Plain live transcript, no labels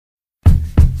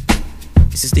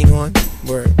Is this thing on?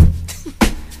 Word.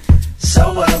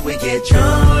 So what, we get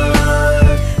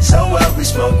drunk. So what, we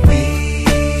smoke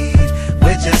weed.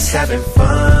 We're just having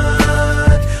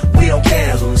fun. We don't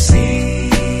care who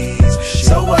sees.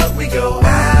 So what, we go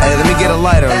out. Hey, let me get a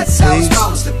lighter, That's please. how it's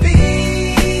supposed to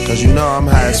be. Cause you know I'm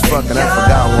high as fuck and I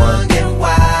forgot one.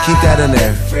 Keep that in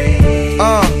there.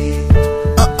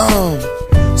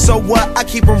 So what? I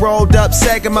keep 'em rolled up,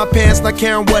 sagging my pants, not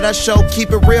caring what I show.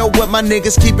 Keep it real with my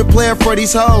niggas, keep it playing for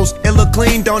these hoes. It look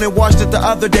clean, don't it? Washed it the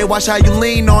other day, watch how you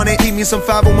lean on it. Keep me some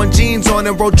 501 jeans on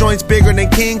and roll joints bigger than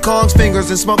King Kong's fingers.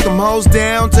 And smoke them hoes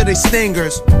down to they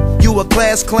stingers. You a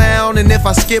class clown, and if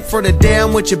I skip for the day,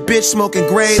 I'm with your bitch smoking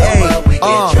grade A. So what, we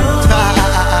get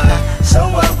drunk. So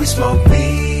what, we smoke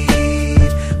weed.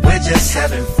 We're just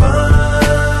having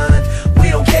fun. We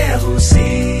don't care who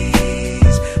sees.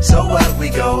 So what, we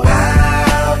go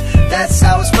out. That's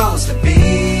how it's supposed to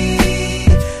be.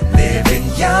 Living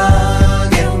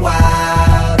young and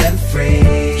wild and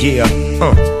free. Yeah,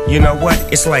 you know what?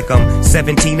 It's like I'm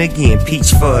 17 again,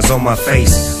 peach fuzz on my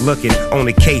face. Looking on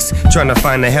the case, trying to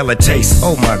find a hella taste.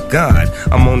 Oh my God,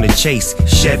 I'm on the chase.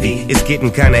 Chevy, it's getting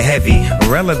kinda heavy.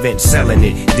 Irrelevant, selling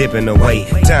it, dipping away.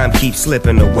 Time keeps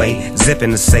slipping away.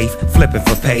 Zipping the safe, flipping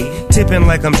for pay. Tipping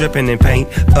like I'm dripping in paint.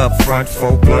 Up front,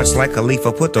 4 blunts like a leaf.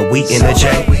 Put the wheat in the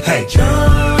J. So what, we get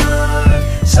drunk.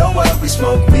 So what, we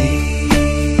smoke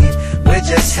weed. We're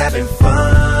just having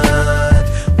fun.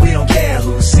 We don't care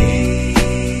who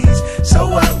sees. So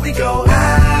what, we go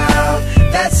out.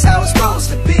 That's how it's supposed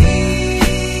to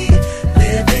be.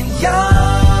 Living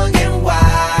young and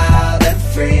wild and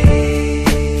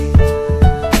free.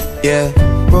 Yeah,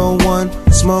 roll one,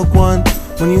 smoke one.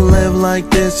 When you live like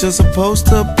this, you're supposed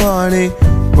to party.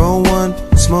 Roll one,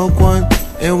 smoke one,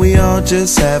 and we all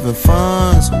just having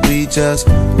fun. So we just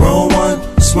roll one,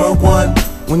 smoke one.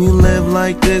 When you live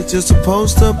like this, you're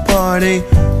supposed to party.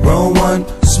 Roll one,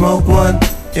 smoke one,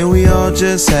 and we all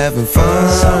just having fun.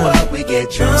 So what, we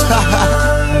get drunk.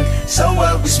 So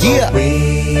what, we smoke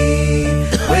weed.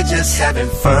 We're just having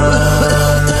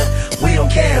fun. We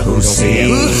don't care who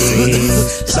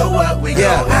sees. So what, we go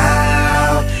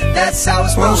out. That's how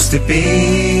it's supposed to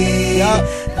be.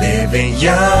 Living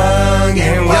young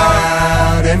and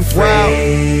wild and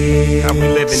free. How we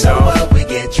living, so dog? what, we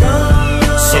get drunk.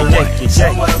 So what,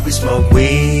 So what, we smoke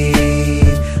weed.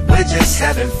 We're just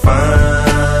having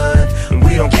fun.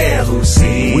 We don't care who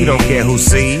sees. We don't care who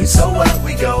sees. So what,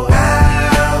 we go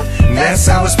out. That's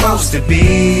how it's supposed to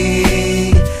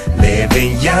be.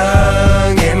 Living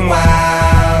young and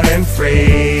wild and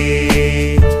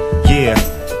free. Yeah.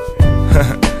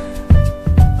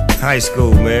 High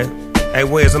school, man. Hey,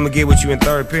 Wes, I'm gonna get with you in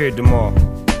third period tomorrow.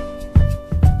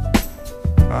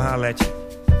 I'll holler at you.